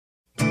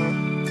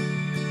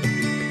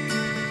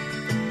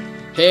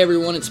Hey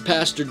everyone, it's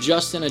Pastor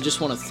Justin. I just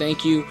want to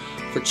thank you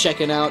for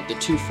checking out the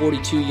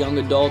 242 Young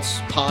Adults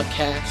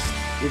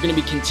podcast. We're going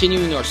to be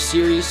continuing our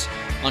series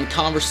on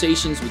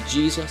conversations with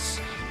Jesus.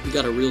 We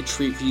got a real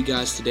treat for you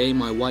guys today.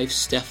 My wife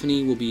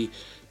Stephanie will be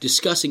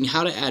discussing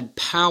how to add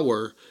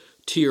power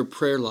to your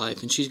prayer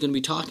life, and she's going to be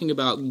talking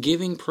about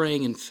giving,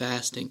 praying, and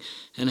fasting,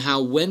 and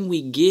how when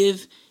we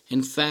give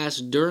and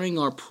fast during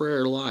our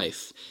prayer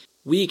life,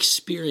 we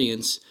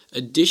experience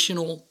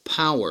additional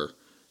power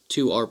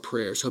to our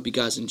prayers. Hope you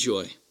guys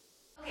enjoy.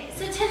 Okay,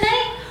 so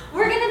tonight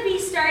we're going to be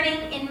starting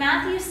in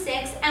Matthew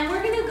 6, and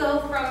we're going to go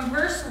from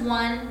verse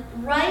 1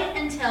 right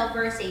until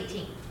verse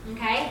 18,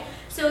 okay?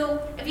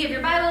 So if you have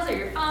your Bibles or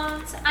your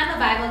phones, I'm a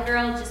Bible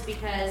girl just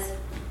because,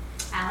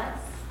 Alex,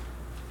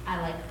 I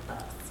like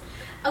books.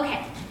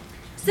 Okay,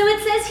 so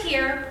it says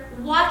here,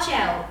 watch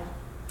out.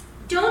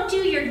 Don't do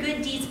your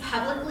good deeds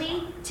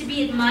publicly to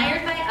be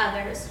admired by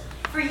others,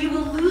 for you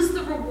will lose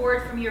the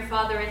reward from your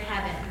Father in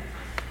heaven.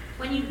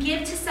 When you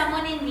give to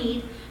someone in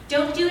need,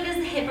 don't do it as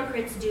the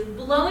hypocrites do,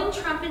 blowing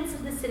trumpets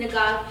in the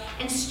synagogue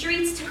and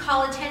streets to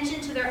call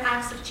attention to their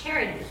acts of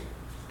charity.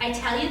 I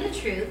tell you the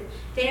truth,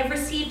 they have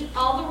received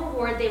all the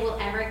reward they will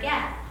ever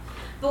get.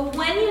 But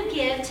when you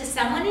give to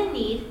someone in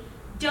need,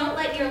 don't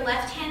let your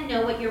left hand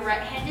know what your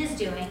right hand is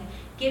doing.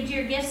 Give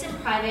your gifts in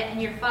private,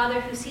 and your Father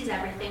who sees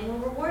everything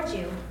will reward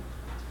you.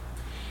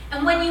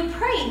 And when you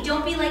pray,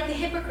 don't be like the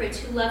hypocrites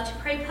who love to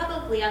pray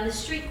publicly on the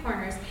street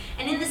corners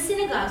and in the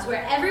synagogues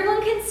where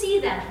everyone can see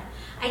them.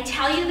 I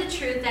tell you the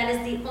truth, that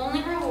is the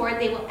only reward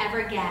they will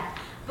ever get.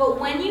 But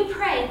when you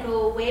pray,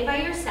 go away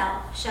by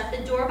yourself, shut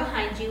the door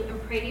behind you, and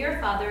pray to your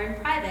Father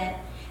in private.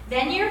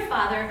 Then your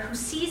Father, who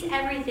sees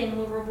everything,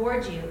 will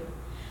reward you.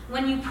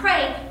 When you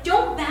pray,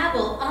 don't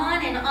babble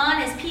on and on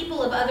as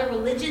people of other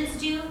religions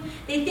do.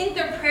 They think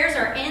their prayers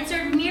are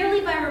answered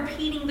merely by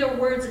repeating their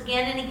words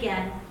again and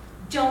again.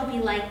 Don't be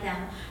like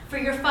them, for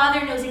your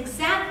Father knows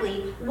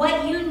exactly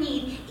what you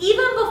need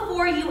even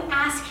before you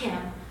ask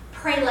him.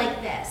 Pray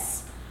like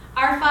this.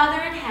 Our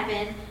Father in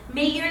heaven,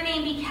 may your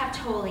name be kept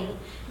holy.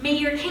 May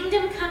your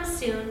kingdom come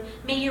soon.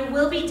 May your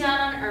will be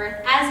done on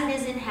earth as it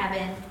is in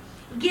heaven.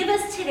 Give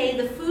us today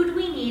the food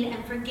we need,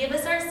 and forgive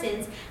us our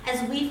sins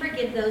as we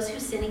forgive those who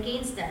sin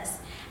against us.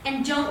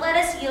 And don't let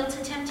us yield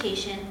to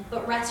temptation,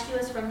 but rescue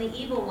us from the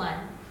evil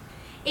one.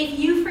 If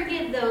you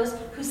forgive those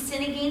who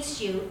sin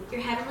against you,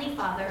 your heavenly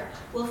Father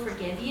will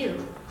forgive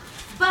you.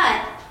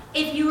 But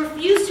if you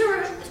refuse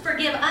to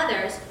forgive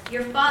others,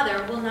 your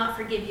Father will not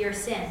forgive your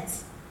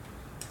sins.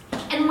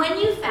 And when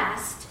you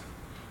fast,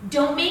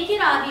 don't make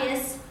it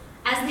obvious,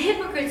 as the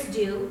hypocrites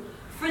do,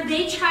 for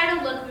they try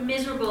to look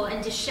miserable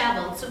and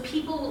disheveled, so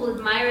people will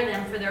admire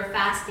them for their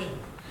fasting.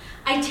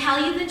 I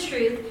tell you the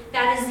truth,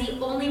 that is the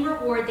only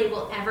reward they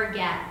will ever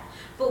get.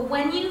 But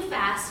when you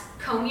fast,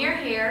 comb your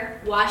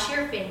hair, wash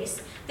your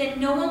face, then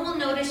no one will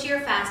notice your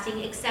fasting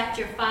except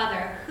your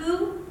Father,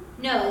 who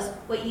knows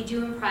what you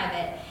do in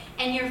private.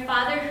 And your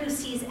Father who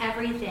sees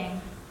everything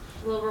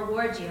will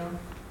reward you.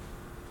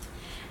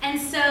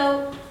 And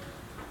so,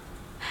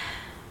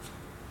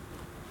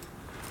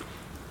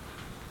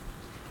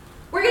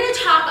 we're going to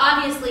talk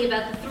obviously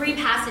about the three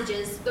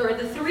passages, or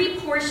the three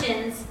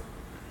portions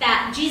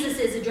that Jesus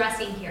is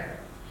addressing here.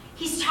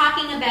 He's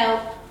talking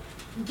about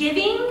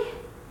giving,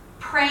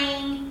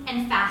 praying,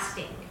 and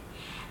fasting.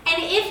 And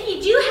if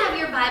you do have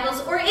your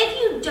Bibles, or if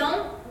you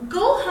don't,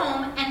 go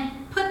home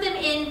and put them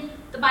in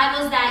the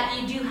Bibles that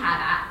you do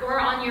have, or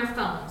on your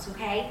phones,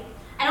 okay?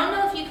 I don't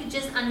know if you could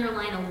just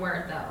underline a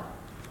word, though,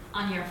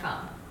 on your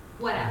phone.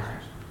 Whatever.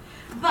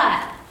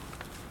 But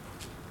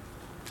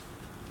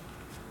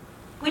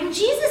when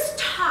Jesus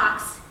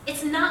talks,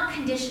 it's not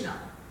conditional.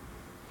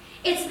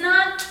 It's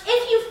not,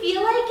 if you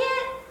feel like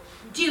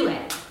it, do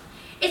it.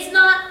 It's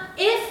not,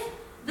 if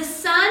the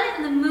sun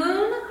and the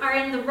moon are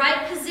in the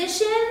right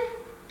position,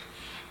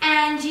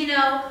 and,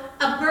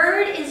 a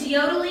bird is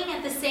yodeling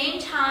at the same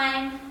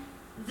time,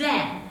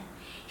 then.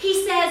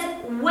 He says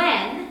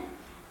when,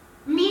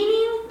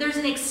 meaning there's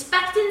an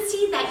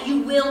expectancy that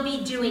you will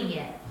be doing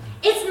it.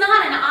 It's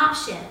not an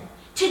option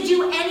to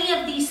do any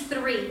of these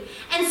three.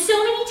 And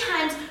so many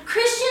times,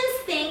 Christians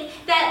think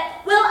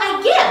that, well,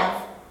 I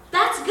give,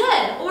 that's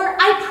good, or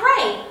I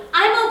pray,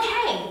 I'm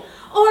okay,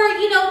 or,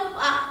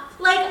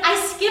 like I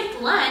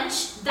skipped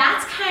lunch,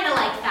 that's kind of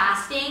like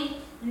fasting.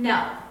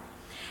 No,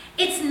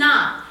 it's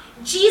not.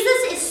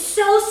 Jesus is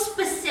so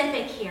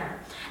specific here.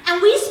 And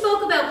we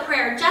spoke about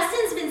prayer.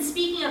 Justin's been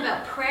speaking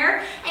about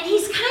prayer, and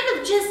he's kind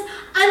of just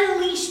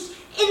unleashed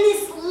in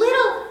this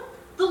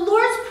the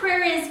Lord's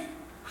Prayer is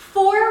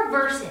 4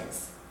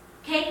 verses.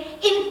 Okay?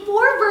 In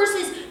 4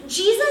 verses,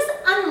 Jesus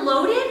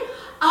unloaded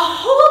a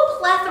whole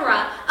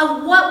plethora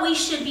of what we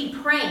should be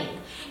praying.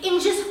 In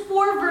just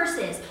 4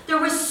 verses, there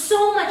was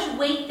so much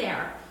weight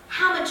there.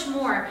 How much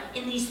more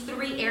in these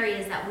 3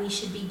 areas that we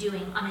should be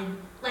doing on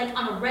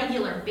a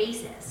regular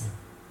basis?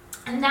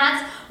 And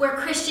that's where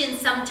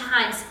Christians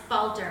sometimes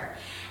falter.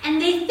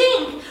 And they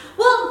think,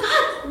 well,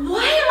 God,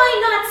 why am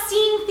I not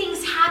seeing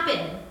things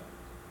happen?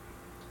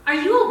 Are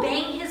you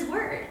obeying his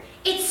word?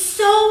 It's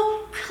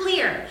so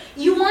clear.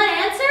 You want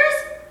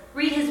answers?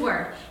 Read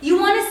word. You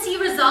want to see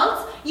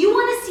results? You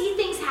want to see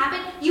things happen?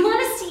 You want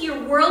to see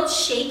your world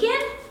shaken?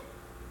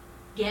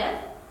 Give,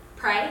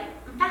 pray,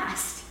 and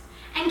fast.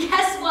 And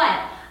guess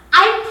what?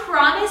 I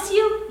promise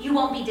you, you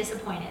won't be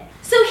disappointed.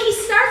 So he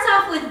starts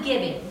off with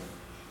giving.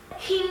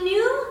 He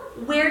knew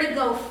where to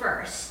go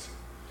first.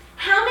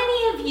 How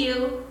many of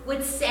you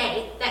would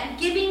say that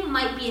giving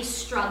might be a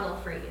struggle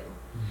for you?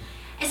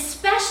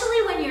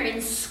 Especially when you're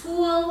in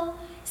school,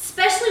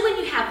 especially when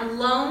you have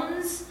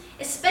loans,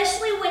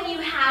 especially when you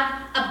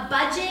have a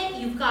budget,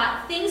 you've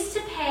got things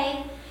to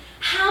pay.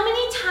 How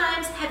many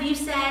times have you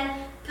said,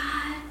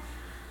 God,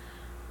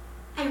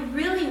 I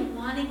really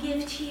want to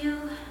give to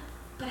you,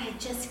 but I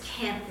just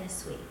can't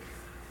this week?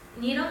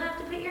 And you don't have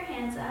to put your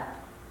hands up,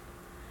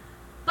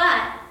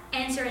 but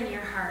answer in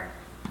your heart.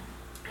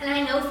 And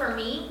I know for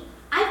me,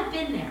 I've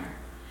been there.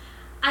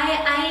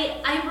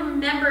 I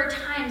remember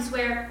times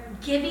where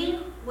giving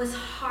was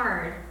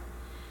hard,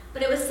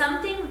 but it was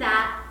something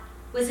that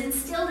was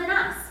instilled in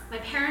us. My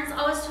parents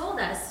always told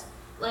us,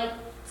 like,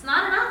 it's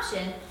not an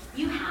option.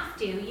 You have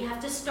to. You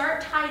have to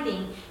start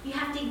tithing. You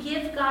have to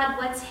give God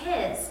what's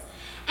His.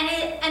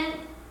 And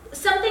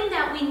something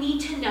that we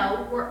need to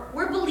know,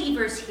 we're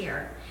believers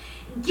here.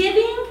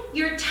 Giving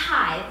your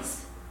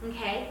tithes,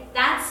 okay,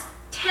 that's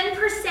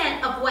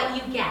 10% of what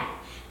you get.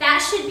 That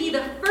should be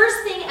the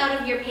first thing out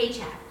of your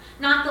paycheck,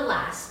 not the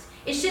last.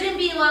 It shouldn't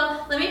be,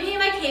 well, let me pay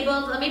my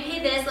cable, let me pay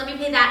this, let me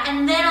pay that,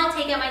 and then I'll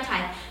take out my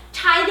tithe.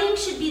 Tithing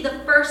should be the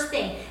first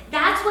thing.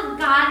 That's what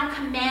God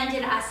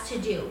commanded us to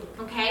do,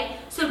 okay?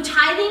 So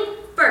tithing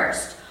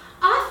first.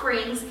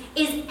 Offerings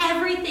is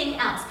everything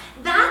else.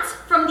 That's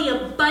from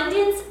the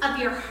abundance of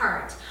your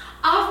heart.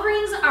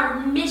 Offerings are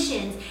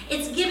missions.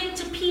 It's giving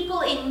to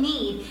people in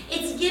need.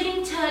 It's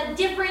giving to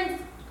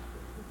different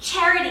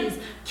charities,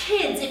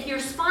 kids, if you're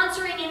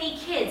sponsoring any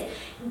kids.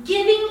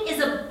 Giving is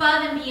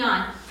above and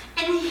beyond.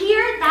 And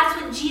here, that's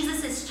what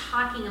Jesus is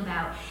talking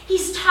about.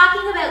 He's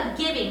talking about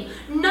giving,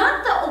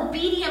 not the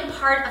obedient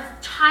part of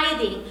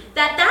tithing,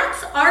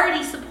 that's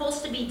already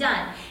supposed to be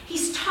done.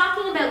 He's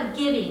talking about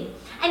giving.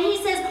 And he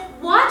says,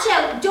 watch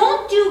out,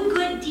 don't do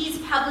good deeds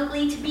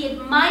publicly to be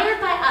admired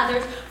by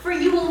others, for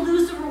you will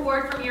lose the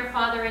reward from your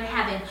Father in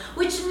heaven.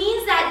 Which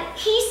means that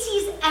he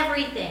sees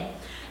everything.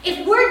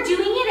 If we're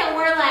doing it and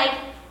we're like,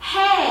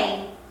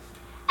 hey,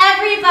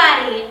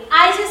 everybody,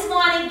 I just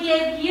want to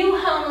give you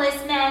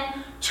homeless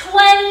men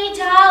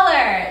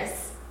 $20.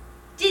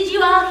 Did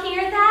you all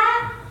hear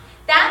that?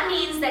 That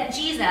means that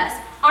Jesus,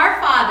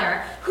 our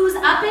Father, who's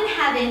up in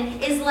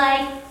heaven, is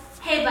like,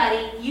 hey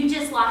buddy, you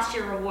just lost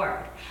your reward.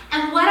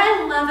 And what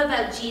I love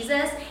about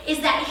Jesus is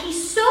that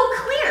he's so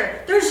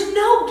clear. There's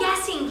no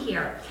guessing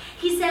here.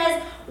 He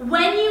says,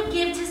 when you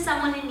give to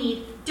someone in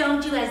need,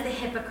 don't do as the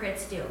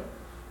hypocrites do.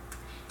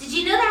 Did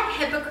you know that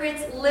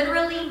hypocrites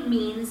literally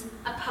means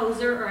a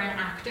poser or an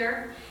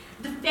actor?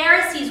 The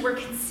Pharisees were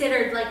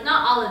considered, like,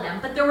 not all of them,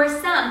 but there were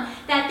some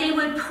that they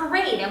would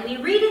parade, and we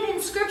read it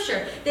in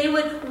Scripture. They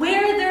would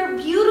wear their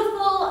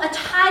beautiful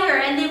attire,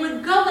 and they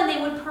would go and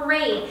they would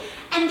parade,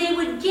 and they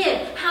would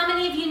give. How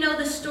many of you know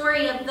the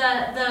story of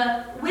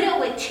the widow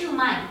with 2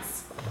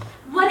 mites?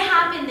 What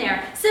happened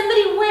there?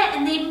 Somebody went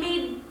and they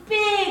made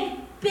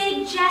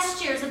big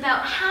gestures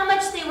about how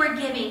much they were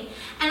giving,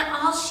 and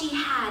all she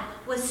had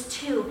was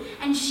 2.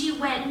 And she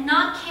went,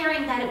 not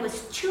caring that it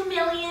was 2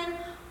 million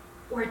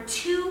or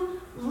 2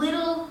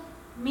 little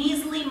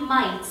measly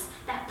mites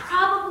that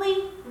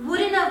probably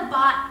wouldn't have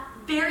bought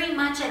very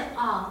much at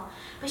all.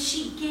 But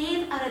she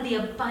gave out of the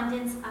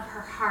abundance of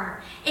her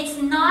heart.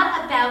 It's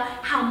not about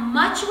how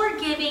much we're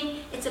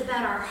giving, it's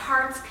about our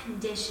heart's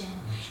condition.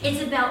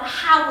 It's about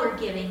how we're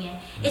giving it.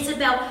 It's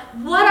about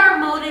what our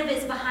motive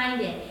is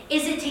behind it.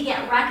 Is it to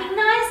get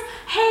recognized?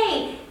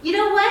 Hey, you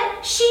know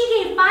what?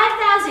 She gave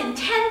 $5,000,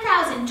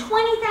 $10,000,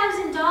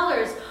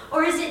 $20,000.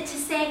 Or is it to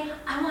say,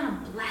 I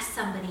want to bless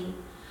somebody.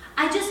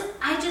 I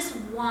just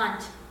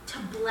want to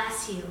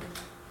bless you.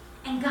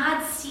 And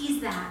God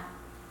sees that.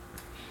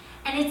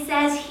 And it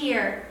says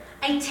here,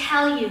 I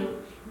tell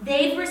you,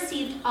 they've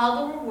received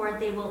all the reward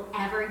they will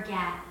ever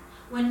get.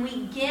 When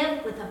we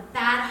give with a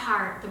bad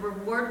heart, the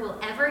reward we'll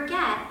ever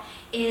get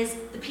is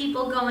the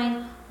people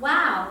going,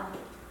 wow,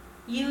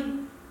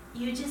 you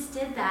just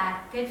did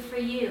that. Good for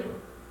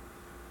you.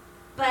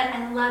 But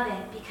I love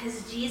it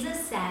because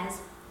Jesus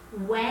says,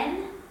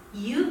 when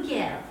you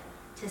give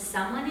to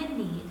someone in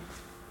need,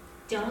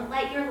 don't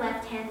let your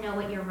left hand know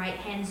what your right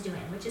hand's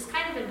doing, which is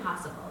kind of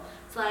impossible.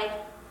 It's like,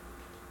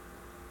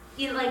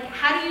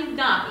 how do you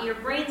not? Your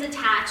brain's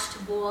attached to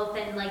both,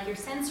 and like your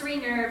sensory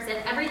nerves and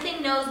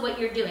everything knows what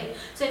you're doing.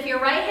 So if your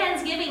right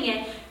hand's giving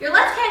it, your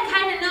left hand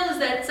kind of knows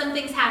that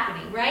something's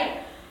happening,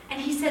 right? And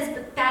he says,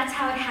 but that's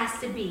how it has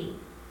to be.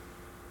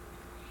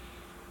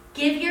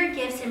 Give your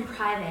gifts in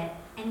private,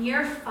 and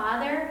your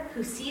Father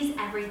who sees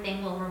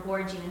everything will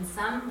reward you. And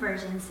some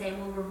versions say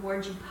will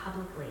reward you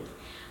publicly,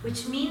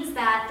 which means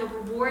that the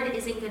reward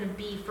isn't going to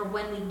be for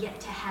when we get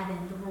to heaven.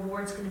 The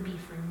reward's going to be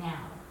for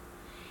now.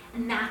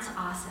 And that's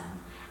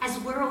awesome. as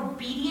we're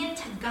obedient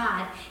to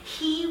God,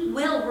 He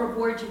will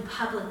reward you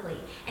publicly.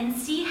 And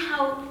see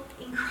how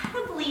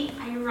incredibly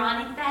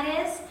ironic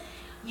that is?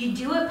 You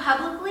do it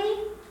publicly,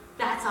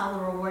 that's all the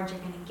reward you're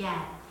going to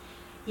get.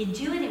 You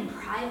do it in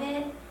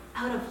private,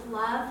 out of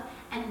love,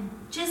 and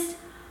just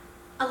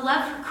a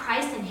love for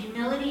Christ and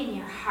humility in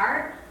your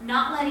heart,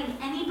 not letting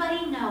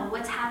anybody know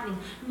what's happening.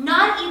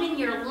 Not even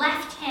your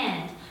left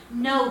hand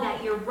know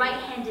that your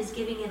right hand is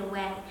giving it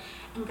away.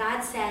 And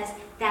God says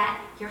that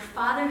your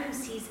Father who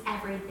sees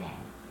everything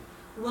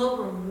will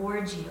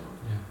reward you.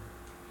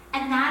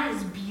 Yeah. And that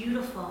is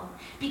beautiful,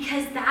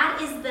 because that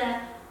is the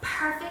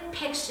perfect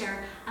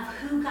picture of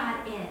who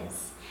God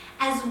is.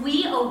 As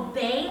we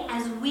obey,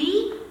 as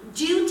we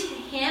do to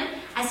Him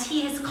as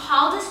He has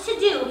called us to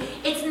do,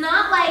 it's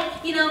not like,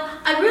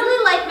 I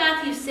really like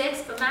Matthew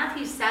 6, but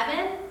Matthew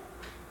 7,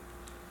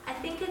 I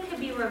think it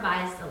could be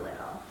revised a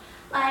little.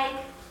 Like,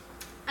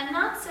 I'm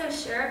not so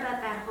sure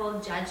about that whole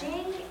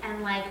judging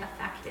and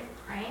effective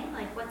praying.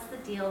 What's the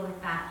deal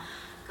with that?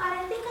 God,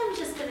 I think I'm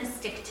just going to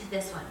stick to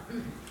this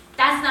one.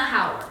 That's not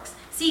how it works.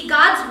 See,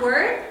 God's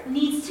word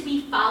needs to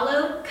be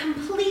followed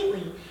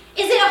completely.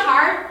 Is it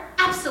hard?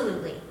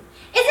 Absolutely.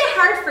 Is it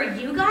hard for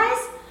you guys?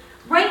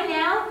 Right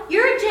now,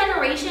 you're a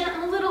generation,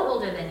 I'm a little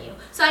older than you,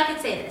 so I could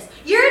say this.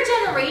 You're a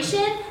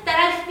generation that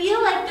I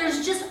feel like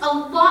there's just a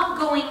lot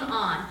going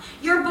on.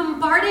 You're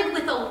bombarded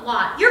with a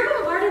lot. You're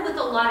bombarded with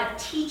a lot of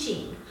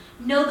teaching.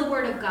 Know the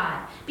Word of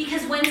God.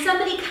 Because when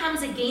somebody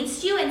comes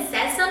against you and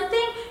says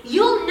something,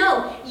 you'll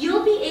know.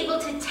 You'll be able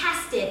to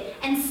test it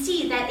and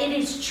see that it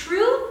is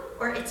true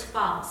or it's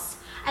false.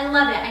 I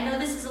love it. I know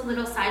this is a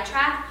little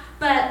sidetrack,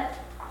 but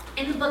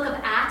in the book of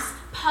Acts,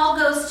 Paul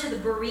goes to the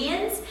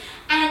Bereans,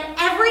 and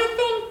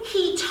everything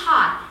he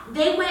taught,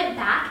 they went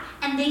back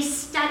and they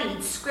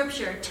studied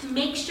Scripture to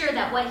make sure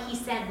that what he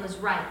said was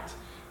right.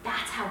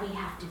 That's how we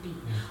have to be.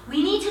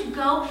 We need to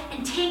go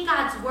and take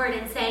God's word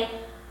and say,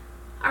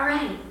 all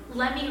right,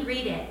 let me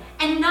read it.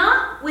 And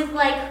not with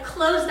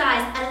closed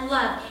eyes. I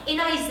love, in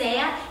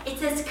Isaiah, it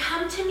says,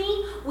 come to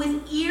me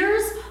with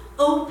ears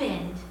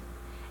opened.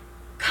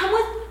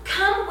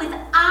 Come with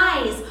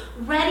eyes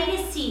ready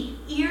to see,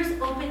 ears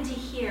open to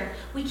hear.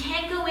 We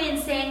can't go in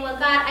saying, well,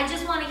 God, I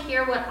just want to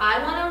hear what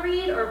I want to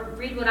read, or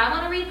read what I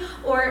want to read,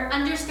 or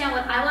understand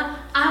what I want.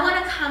 I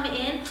want to come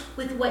in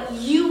with what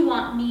you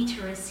want me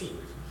to receive.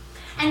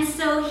 And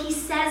so he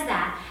says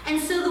that. And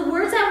so the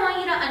words I want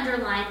you to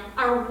underline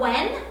are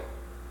when,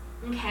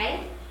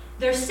 okay?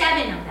 There's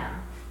 7 of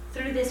them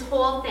through this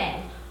whole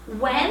thing.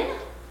 When,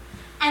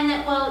 and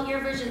then, well, your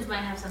versions might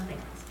have something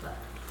else, but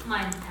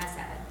mine has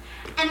 7.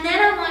 And then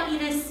I want you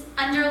to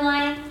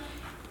underline,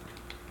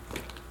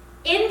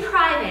 in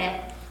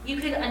private, you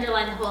could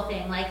underline the whole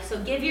thing.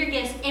 So give your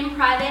gifts in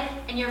private,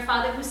 and your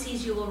Father who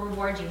sees you will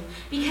reward you.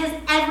 Because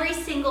every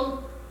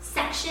single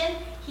section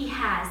he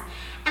has.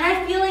 And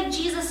I feel like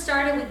Jesus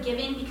started with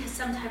giving because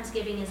sometimes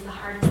giving is the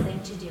hardest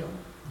thing to do.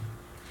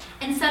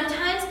 And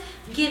sometimes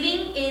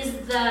giving is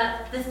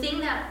the thing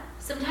that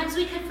sometimes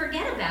we could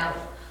forget about.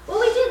 Well,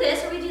 we do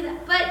this or we do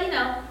that. But,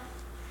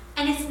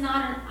 and it's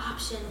not an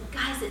option.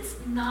 Guys, it's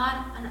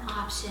not an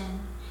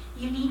option.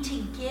 You need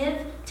to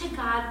give to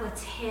God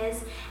what's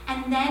His,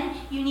 and then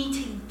you need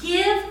to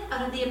give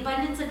out of the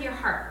abundance of your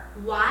heart.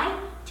 Why?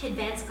 To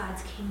advance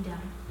God's kingdom.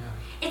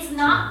 Yeah. It's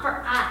not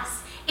for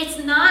us. It's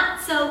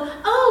not so,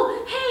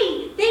 oh,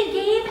 hey, they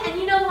gave, and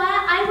you know what?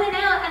 I went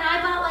out and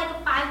I bought a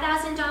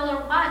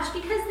 $5,000 watch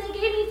because they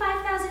gave me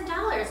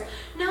 $5,000.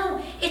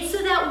 No, it's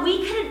so that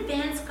we can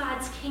advance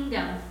God's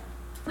kingdom.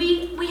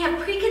 We have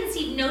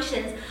preconceived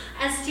notions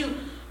as to,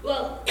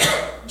 well,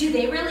 do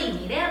they really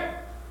need it?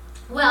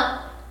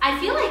 Well, I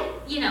feel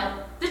like,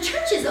 the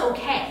church is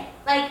okay.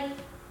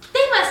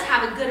 They must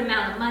have a good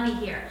amount of money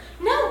here.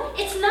 No,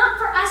 it's not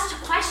for us to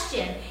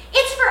question.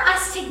 It's for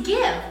us to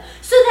give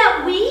so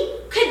that we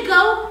could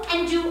go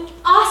and do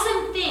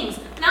awesome things.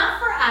 Not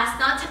for us,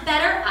 not to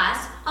better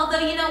us. Although,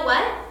 you know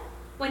what?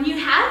 When you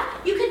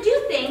could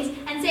do things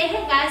and say,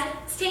 hey guys,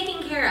 it's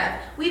taken care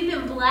of. We've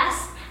been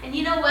blessed. And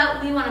you know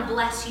what? We want to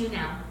bless you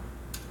now.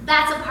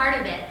 That's a part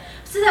of it.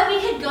 So that we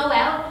could go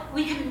out,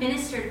 we could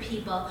minister to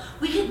people.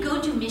 We could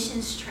go do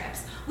missions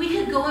trips. We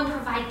could go and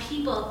provide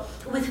people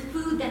with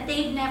food that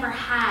they've never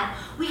had.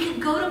 We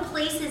could go to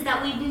places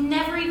that we've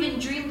never even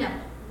dreamed of.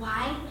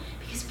 Why?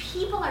 Because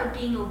people are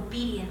being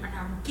obedient and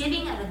are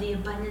giving out of the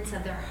abundance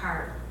of their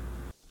heart.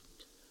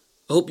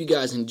 I hope you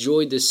guys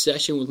enjoyed this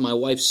session with my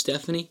wife,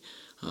 Stephanie.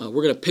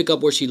 We're going to pick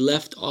up where she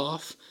left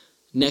off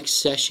next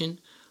session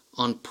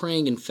on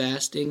praying and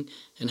fasting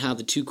and how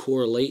the two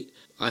correlate.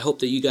 I hope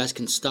that you guys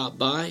can stop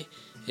by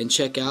and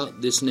check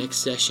out this next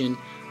session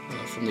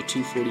from the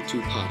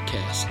 242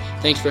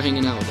 podcast. Thanks for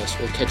hanging out with us.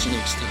 We'll catch you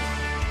next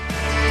time.